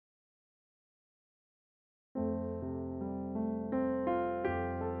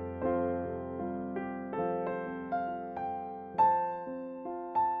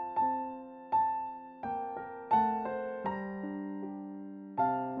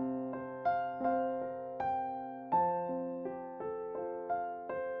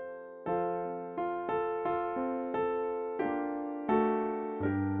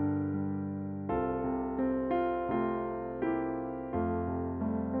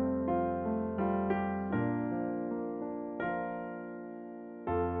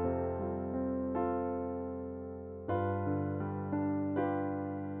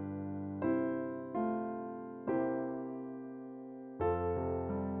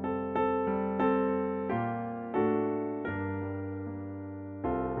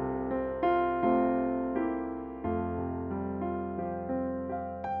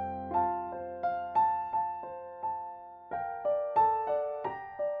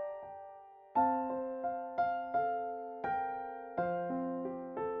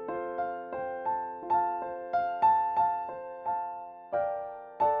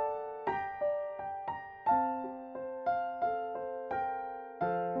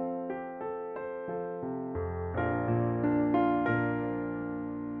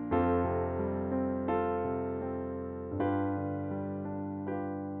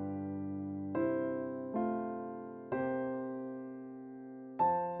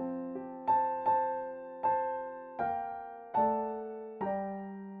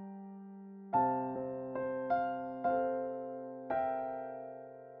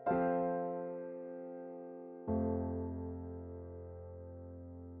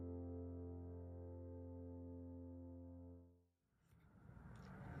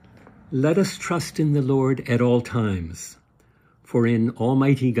Let us trust in the Lord at all times, for in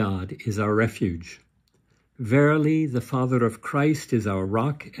Almighty God is our refuge. Verily, the Father of Christ is our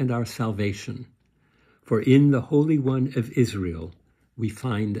rock and our salvation, for in the Holy One of Israel we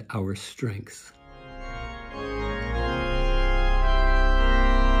find our strength.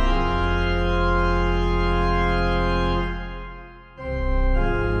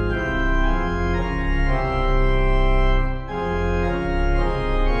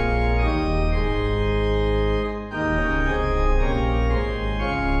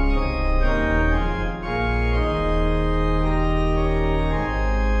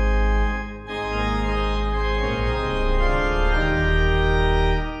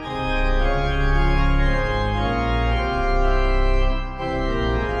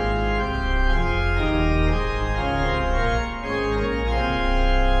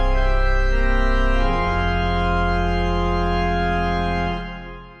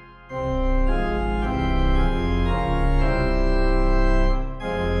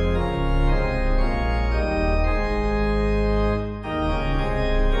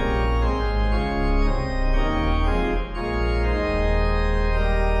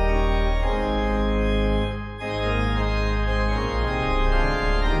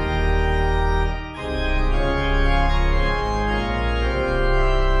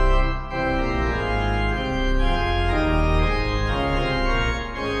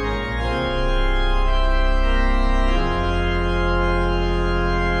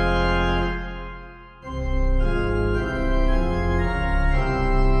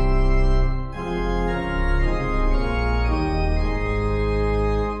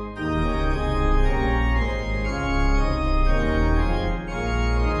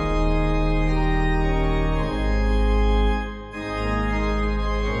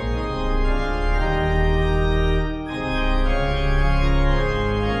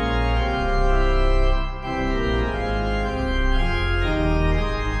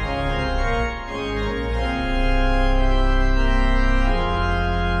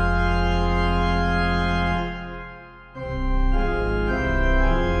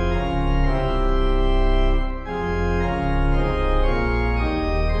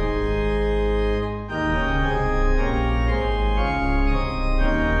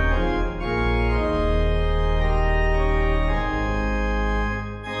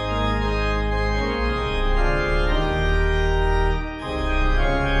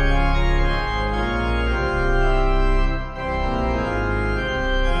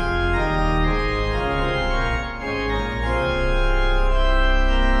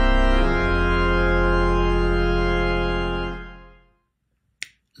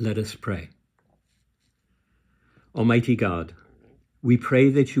 Let us pray. Almighty God, we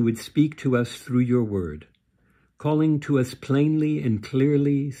pray that you would speak to us through your word, calling to us plainly and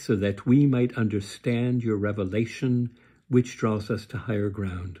clearly so that we might understand your revelation, which draws us to higher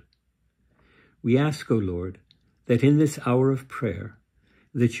ground. We ask, O Lord, that in this hour of prayer,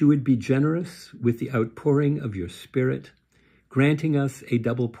 that you would be generous with the outpouring of your Spirit, granting us a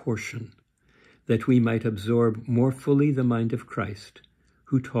double portion, that we might absorb more fully the mind of Christ,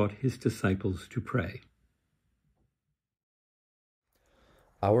 who taught his disciples to pray.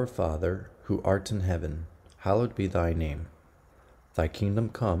 Our Father, who art in heaven, hallowed be thy name. Thy kingdom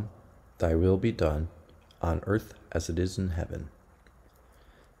come, thy will be done, on earth as it is in heaven.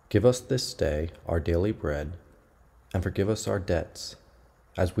 Give us this day our daily bread, and forgive us our debts,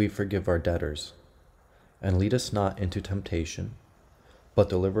 as we forgive our debtors. And lead us not into temptation, but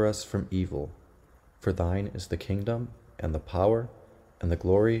deliver us from evil. For thine is the kingdom, and the power, and the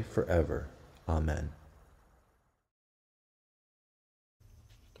glory forever. Amen.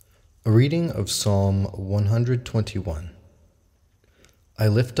 A reading of Psalm 121. I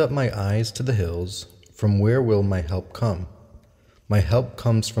lift up my eyes to the hills. From where will my help come? My help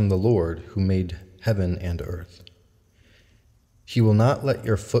comes from the Lord, who made heaven and earth. He will not let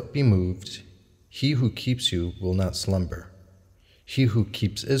your foot be moved. He who keeps you will not slumber. He who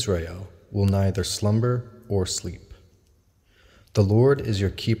keeps Israel will neither slumber or sleep. The Lord is your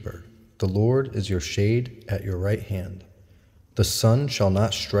keeper. The Lord is your shade at your right hand. The sun shall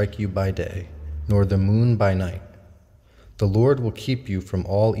not strike you by day, nor the moon by night. The Lord will keep you from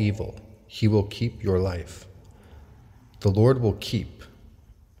all evil. He will keep your life. The Lord will keep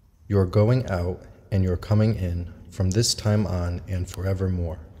your going out and your coming in from this time on and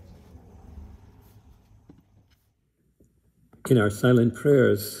forevermore. In our silent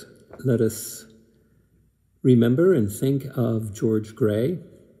prayers, let us remember and think of George Gray,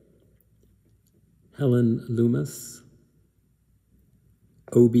 Helen Loomis,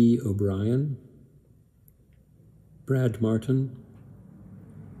 Obie O'Brien, Brad Martin,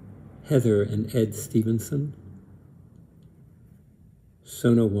 Heather and Ed Stevenson,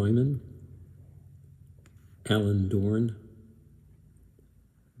 Sona Wyman, Alan Dorn,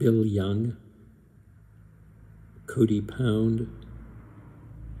 Bill Young, Cody Pound,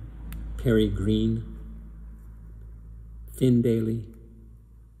 Perry Green, Finn Daly,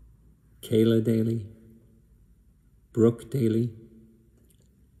 Kayla Daly, Brooke Daly,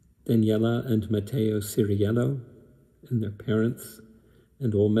 Daniela and Matteo Ciriello, and their parents,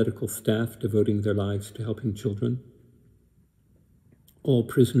 and all medical staff devoting their lives to helping children, all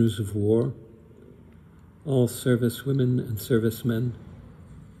prisoners of war, all servicewomen and servicemen,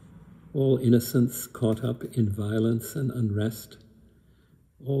 all innocents caught up in violence and unrest,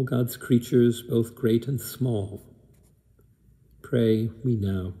 all God's creatures, both great and small. Pray we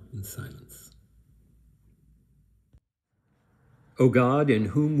now in silence. O God, in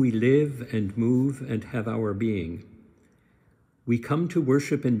whom we live and move and have our being, we come to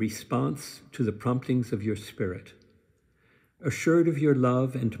worship in response to the promptings of your Spirit, assured of your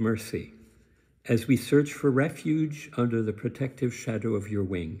love and mercy, as we search for refuge under the protective shadow of your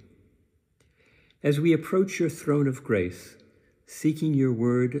wing. As we approach your throne of grace, seeking your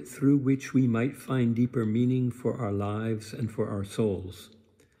word through which we might find deeper meaning for our lives and for our souls,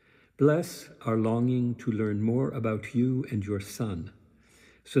 bless our longing to learn more about you and your Son,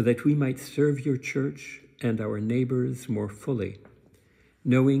 so that we might serve your church and our neighbors more fully,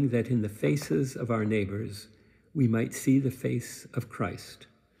 knowing that in the faces of our neighbors we might see the face of Christ,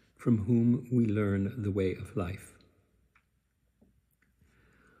 from whom we learn the way of life.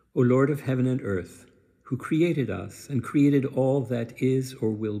 O Lord of heaven and earth, who created us and created all that is or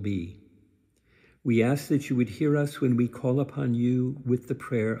will be, we ask that you would hear us when we call upon you with the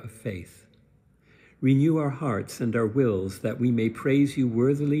prayer of faith. Renew our hearts and our wills that we may praise you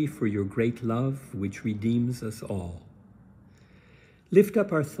worthily for your great love which redeems us all. Lift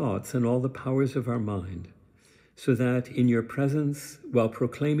up our thoughts and all the powers of our mind, so that in your presence, while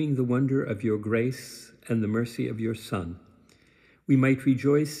proclaiming the wonder of your grace and the mercy of your Son, we might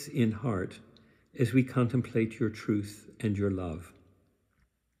rejoice in heart as we contemplate your truth and your love.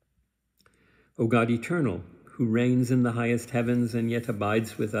 O God eternal, who reigns in the highest heavens and yet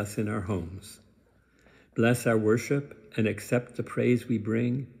abides with us in our homes, bless our worship and accept the praise we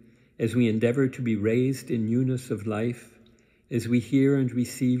bring as we endeavor to be raised in newness of life, as we hear and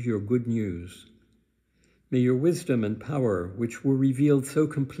receive your good news. May your wisdom and power, which were revealed so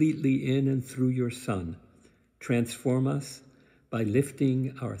completely in and through your Son, transform us by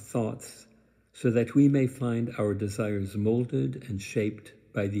lifting our thoughts so that we may find our desires molded and shaped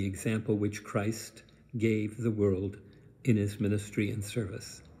by the example which Christ gave the world in his ministry and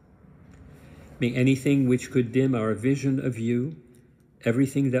service. May anything which could dim our vision of you,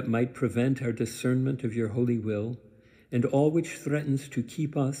 everything that might prevent our discernment of your holy will, and all which threatens to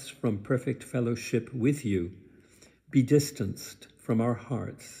keep us from perfect fellowship with you, be distanced from our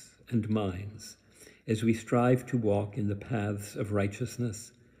hearts and minds as we strive to walk in the paths of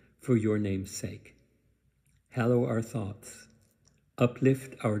righteousness for your name's sake. Hallow our thoughts,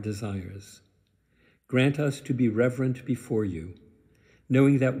 uplift our desires. Grant us to be reverent before you,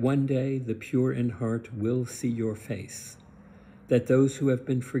 knowing that one day the pure in heart will see your face, that those who have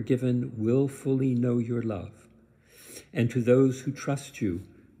been forgiven will fully know your love, and to those who trust you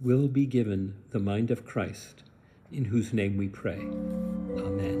will be given the mind of Christ, in whose name we pray.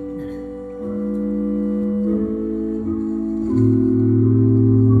 Amen.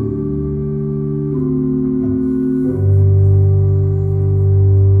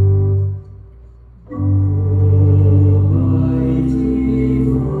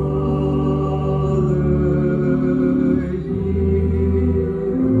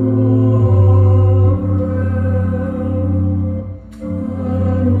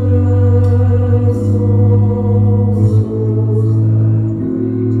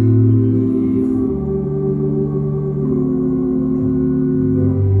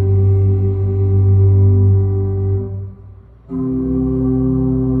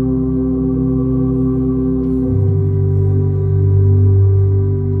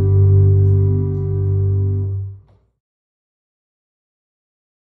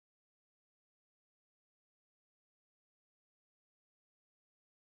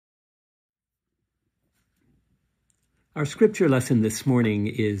 Our scripture lesson this morning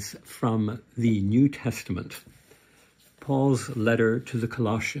is from the New Testament, Paul's letter to the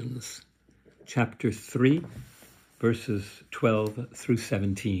Colossians, chapter 3, verses 12 through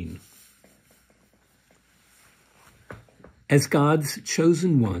 17. As God's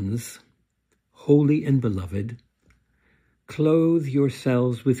chosen ones, holy and beloved, clothe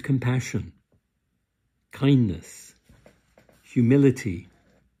yourselves with compassion, kindness, humility,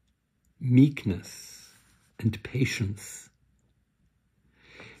 meekness, and patience.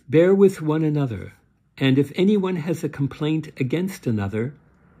 Bear with one another, and if anyone has a complaint against another,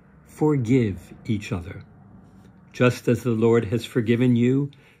 forgive each other. Just as the Lord has forgiven you,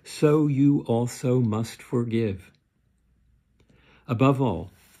 so you also must forgive. Above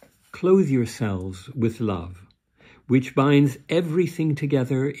all, clothe yourselves with love, which binds everything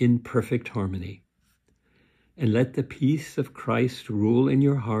together in perfect harmony. And let the peace of Christ rule in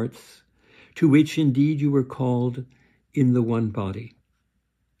your hearts, to which indeed you were called in the one body.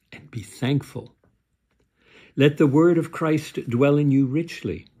 And be thankful. Let the word of Christ dwell in you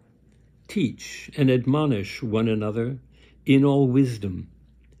richly. Teach and admonish one another in all wisdom,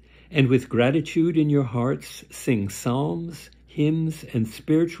 and with gratitude in your hearts sing psalms, hymns, and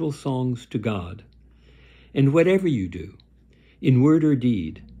spiritual songs to God. And whatever you do, in word or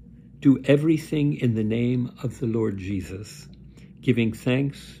deed, do everything in the name of the Lord Jesus, giving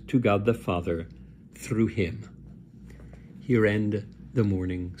thanks to God the Father through him. Here end the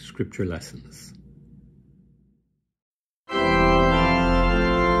morning scripture lessons.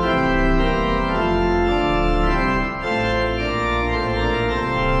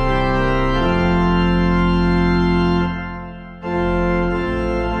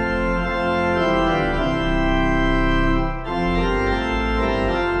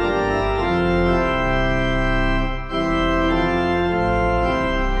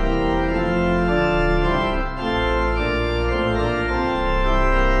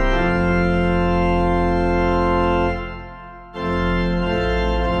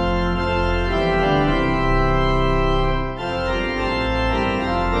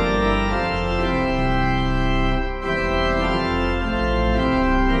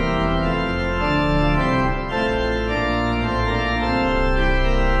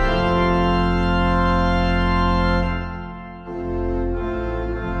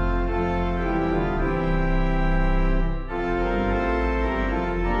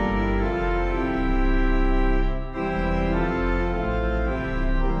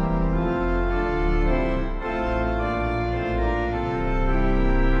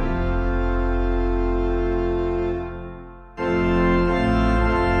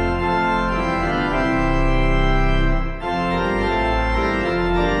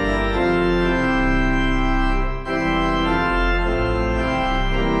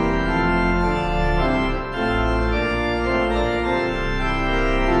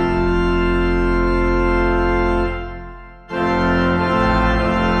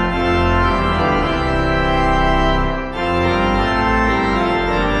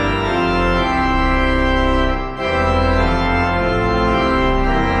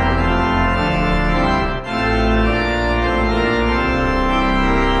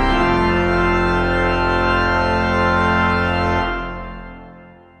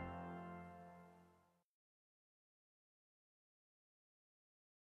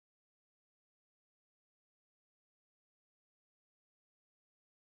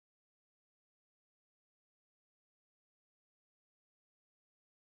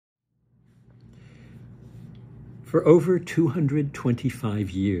 For over 225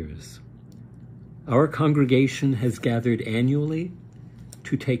 years, our congregation has gathered annually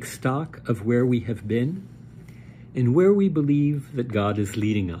to take stock of where we have been and where we believe that God is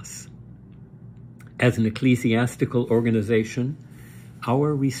leading us. As an ecclesiastical organization,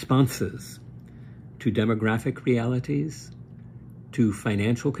 our responses to demographic realities, to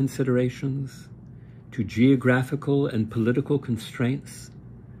financial considerations, to geographical and political constraints,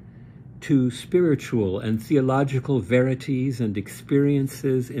 to spiritual and theological verities and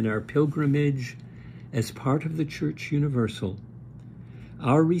experiences in our pilgrimage as part of the Church Universal,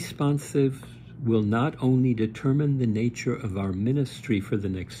 our responses will not only determine the nature of our ministry for the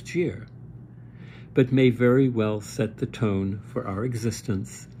next year, but may very well set the tone for our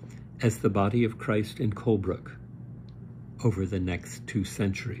existence as the body of Christ in Colebrook over the next 2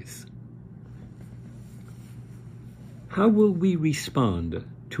 centuries. How will we respond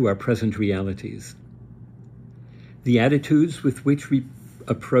to our present realities? The attitudes with which we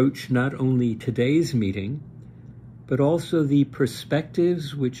approach not only today's meeting, but also the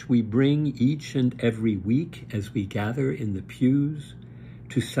perspectives which we bring each and every week as we gather in the pews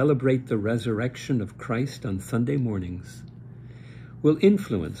to celebrate the resurrection of Christ on Sunday mornings, will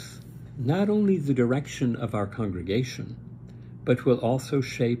influence not only the direction of our congregation, but will also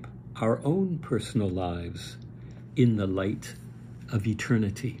shape our own personal lives in the light of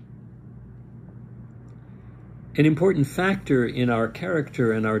eternity. An important factor in our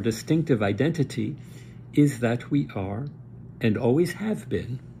character and our distinctive identity is that we are, and always have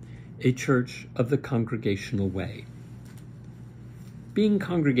been, a church of the congregational way. Being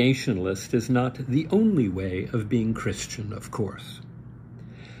Congregationalist is not the only way of being Christian, of course.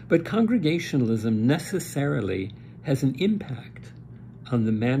 But Congregationalism necessarily has an impact on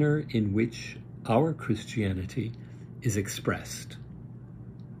the manner in which our Christianity is expressed.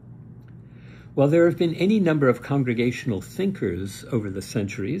 While there have been any number of congregational thinkers over the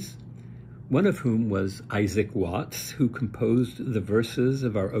centuries, one of whom was Isaac Watts, who composed the verses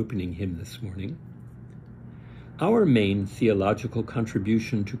of our opening hymn this morning, our main theological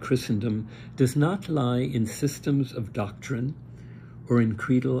contribution to Christendom does not lie in systems of doctrine or in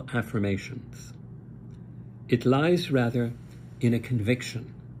creedal affirmations. It lies rather in a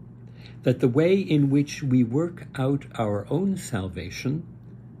conviction that the way in which we work out our own salvation,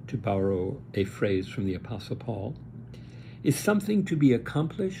 to borrow a phrase from the Apostle Paul, is something to be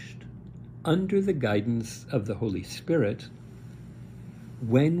accomplished under the guidance of the Holy Spirit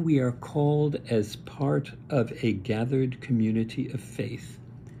when we are called as part of a gathered community of faith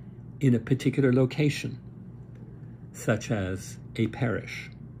in a particular location, such as a parish.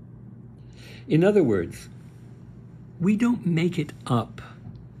 In other words, we don't make it up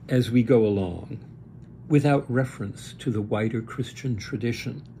as we go along without reference to the wider Christian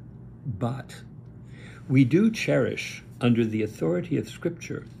tradition, but we do cherish, under the authority of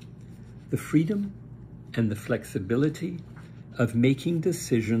Scripture, the freedom and the flexibility of making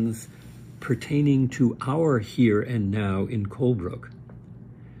decisions pertaining to our here and now in Colebrook,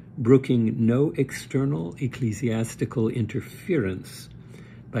 brooking no external ecclesiastical interference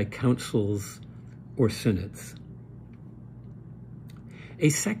by councils or synods. A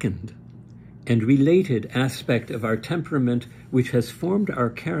second and related aspect of our temperament which has formed our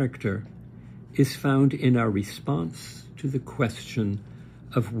character is found in our response to the question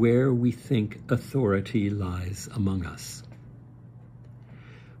of where we think authority lies among us.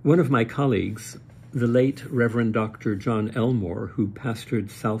 One of my colleagues, the late Reverend Dr. John Elmore, who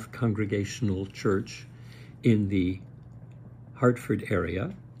pastored South Congregational Church in the Hartford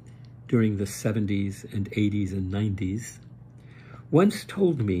area during the 70s and 80s and 90s, once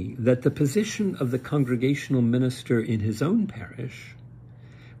told me that the position of the congregational minister in his own parish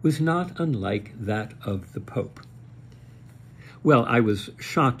was not unlike that of the Pope. Well, I was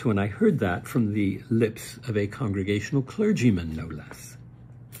shocked when I heard that from the lips of a congregational clergyman, no less.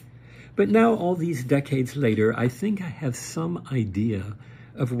 But now, all these decades later, I think I have some idea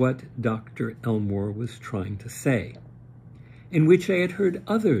of what Dr. Elmore was trying to say, in which I had heard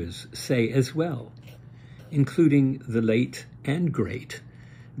others say as well, including the late and great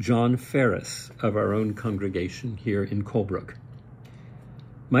John Ferris of our own congregation here in Colebrook.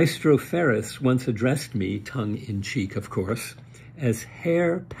 Maestro Ferris once addressed me, tongue-in-cheek of course, as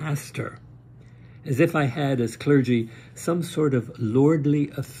Herr Pastor, as if I had as clergy some sort of lordly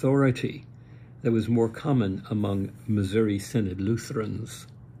authority that was more common among Missouri Synod Lutherans.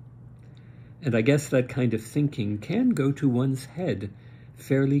 And I guess that kind of thinking can go to one's head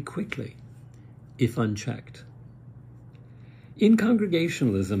fairly quickly, if unchecked. In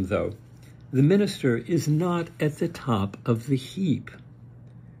Congregationalism, though, the minister is not at the top of the heap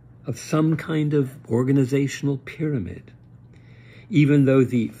of some kind of organizational pyramid, even though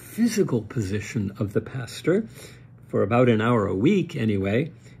the physical position of the pastor, for about an hour a week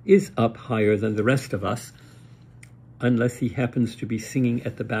anyway, is up higher than the rest of us, unless he happens to be singing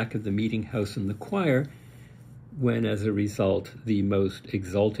at the back of the meeting house in the choir, when, as a result, the most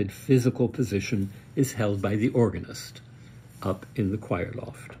exalted physical position is held by the organist up in the choir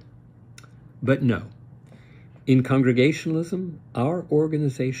loft. But no, in Congregationalism, our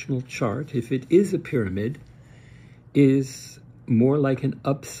organizational chart, if it is a pyramid, is more like an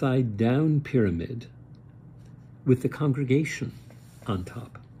upside-down pyramid with the congregation on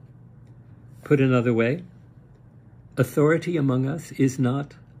top. Put another way, authority among us is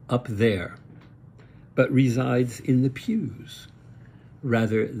not up there, but resides in the pews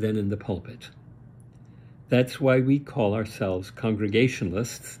rather than in the pulpit. That's why we call ourselves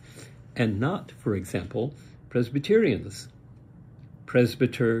Congregationalists and not, for example, Presbyterians,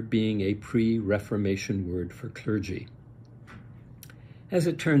 presbyter being a pre-Reformation word for clergy. As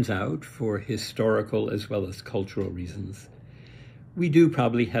it turns out, for historical as well as cultural reasons, we do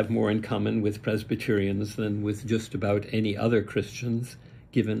probably have more in common with Presbyterians than with just about any other Christians,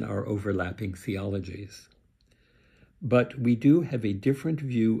 given our overlapping theologies. But we do have a different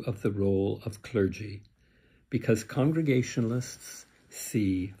view of the role of clergy, because Congregationalists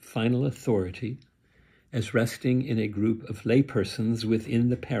see final authority as resting in a group of laypersons within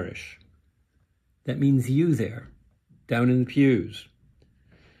the parish. That means you there, down in the pews,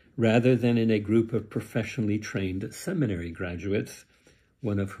 rather than in a group of professionally trained seminary graduates,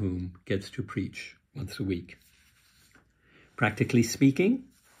 one of whom gets to preach once a week. Practically speaking,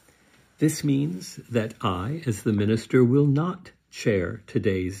 this means that I, as the minister, will not chair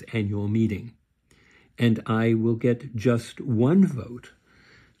today's annual meeting, and I will get just one vote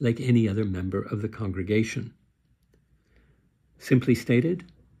like any other member of the congregation. Simply stated,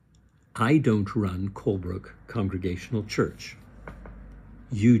 I don't run Colebrook Congregational Church.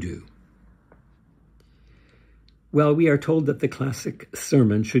 You do. Well, we are told that the classic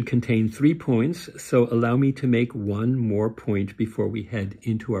sermon should contain 3 points, so allow me to make one more point before we head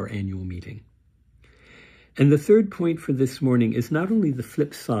into our annual meeting. And the third point for this morning is not only the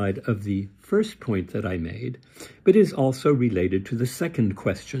flip side of the first point that I made, but is also related to the second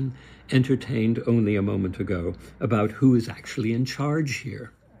question entertained only a moment ago about who is actually in charge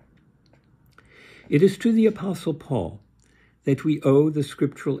here. It is to the Apostle Paul that we owe the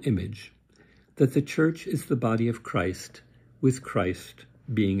scriptural image that the church is the body of Christ, with Christ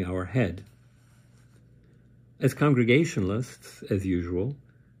being our head. As Congregationalists, as usual,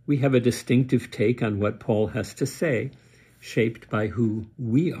 we have a distinctive take on what Paul has to say, shaped by who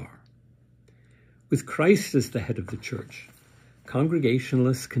we are. With Christ as the head of the church,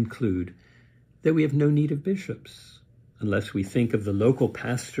 Congregationalists conclude that we have no need of bishops, unless we think of the local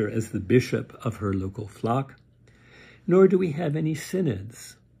pastor as the bishop of her local flock, nor do we have any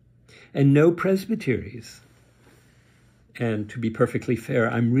synods, and no presbyteries. And to be perfectly fair,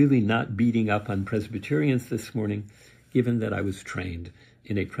 I'm really not beating up on Presbyterians this morning, given that I was trained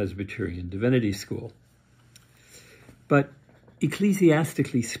in a Presbyterian divinity school. But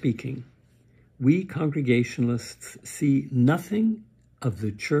ecclesiastically speaking, we Congregationalists see nothing of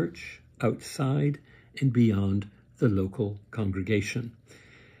the church outside and beyond the local congregation.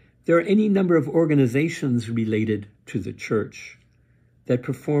 There are any number of organizations related to the church that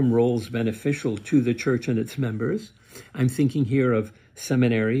perform roles beneficial to the church and its members. I'm thinking here of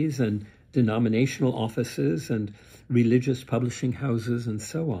seminaries and denominational offices and religious publishing houses and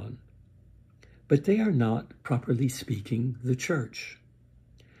so on. But they are not, properly speaking, the church.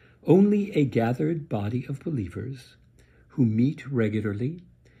 Only a gathered body of believers who meet regularly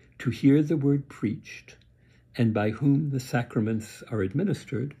to hear the word preached and by whom the sacraments are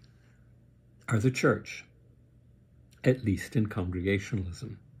administered are the church, at least in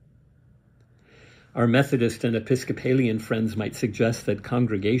Congregationalism. Our Methodist and Episcopalian friends might suggest that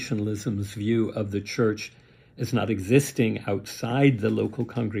Congregationalism's view of the church as not existing outside the local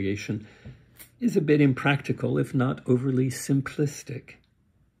congregation is a bit impractical, if not overly simplistic.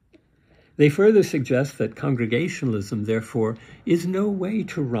 They further suggest that Congregationalism, therefore, is no way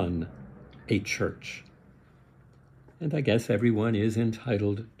to run a church. And I guess everyone is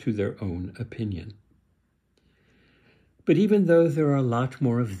entitled to their own opinion. But even though there are a lot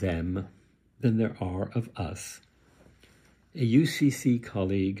more of them than there are of us, a UCC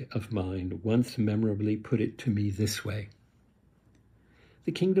colleague of mine once memorably put it to me this way: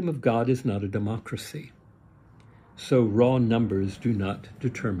 the kingdom of God is not a democracy, so raw numbers do not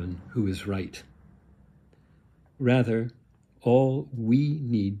determine who is right. Rather, all we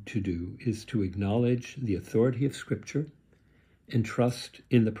need to do is to acknowledge the authority of Scripture and trust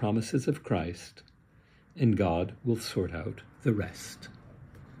in the promises of Christ, and God will sort out the rest.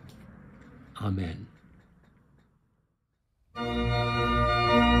 Amen.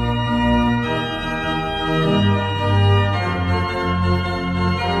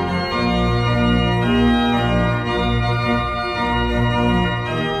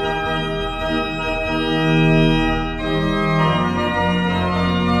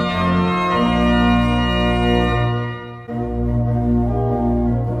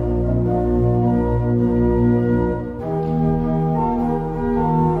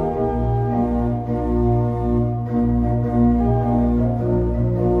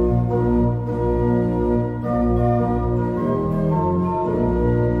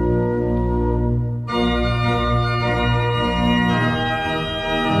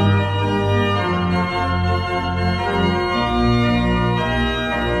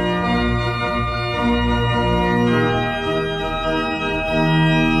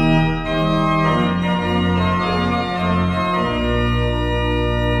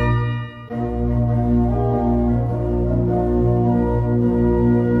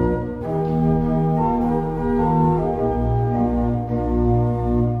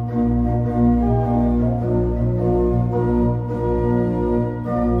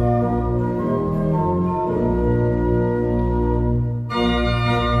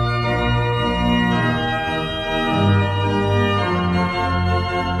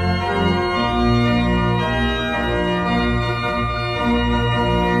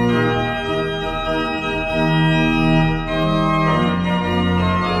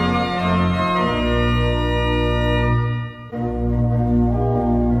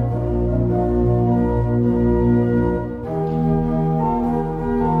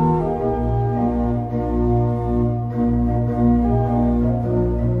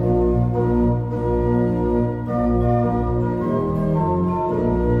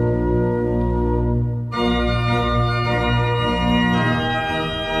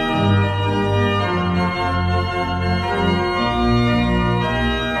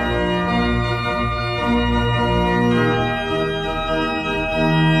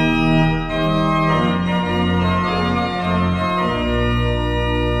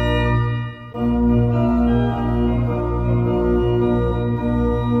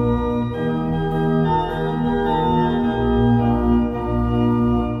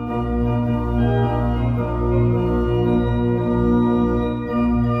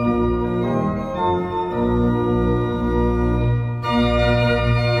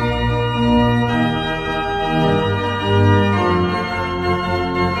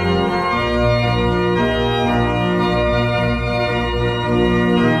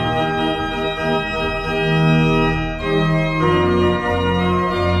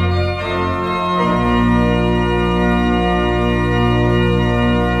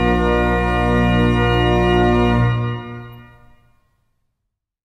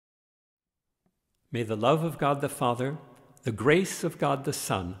 May the love of God the Father, the grace of God the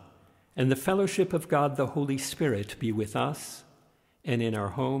Son, and the fellowship of God the Holy Spirit be with us and in our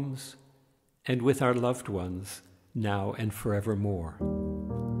homes and with our loved ones now and forevermore.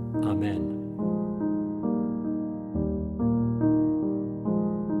 Amen.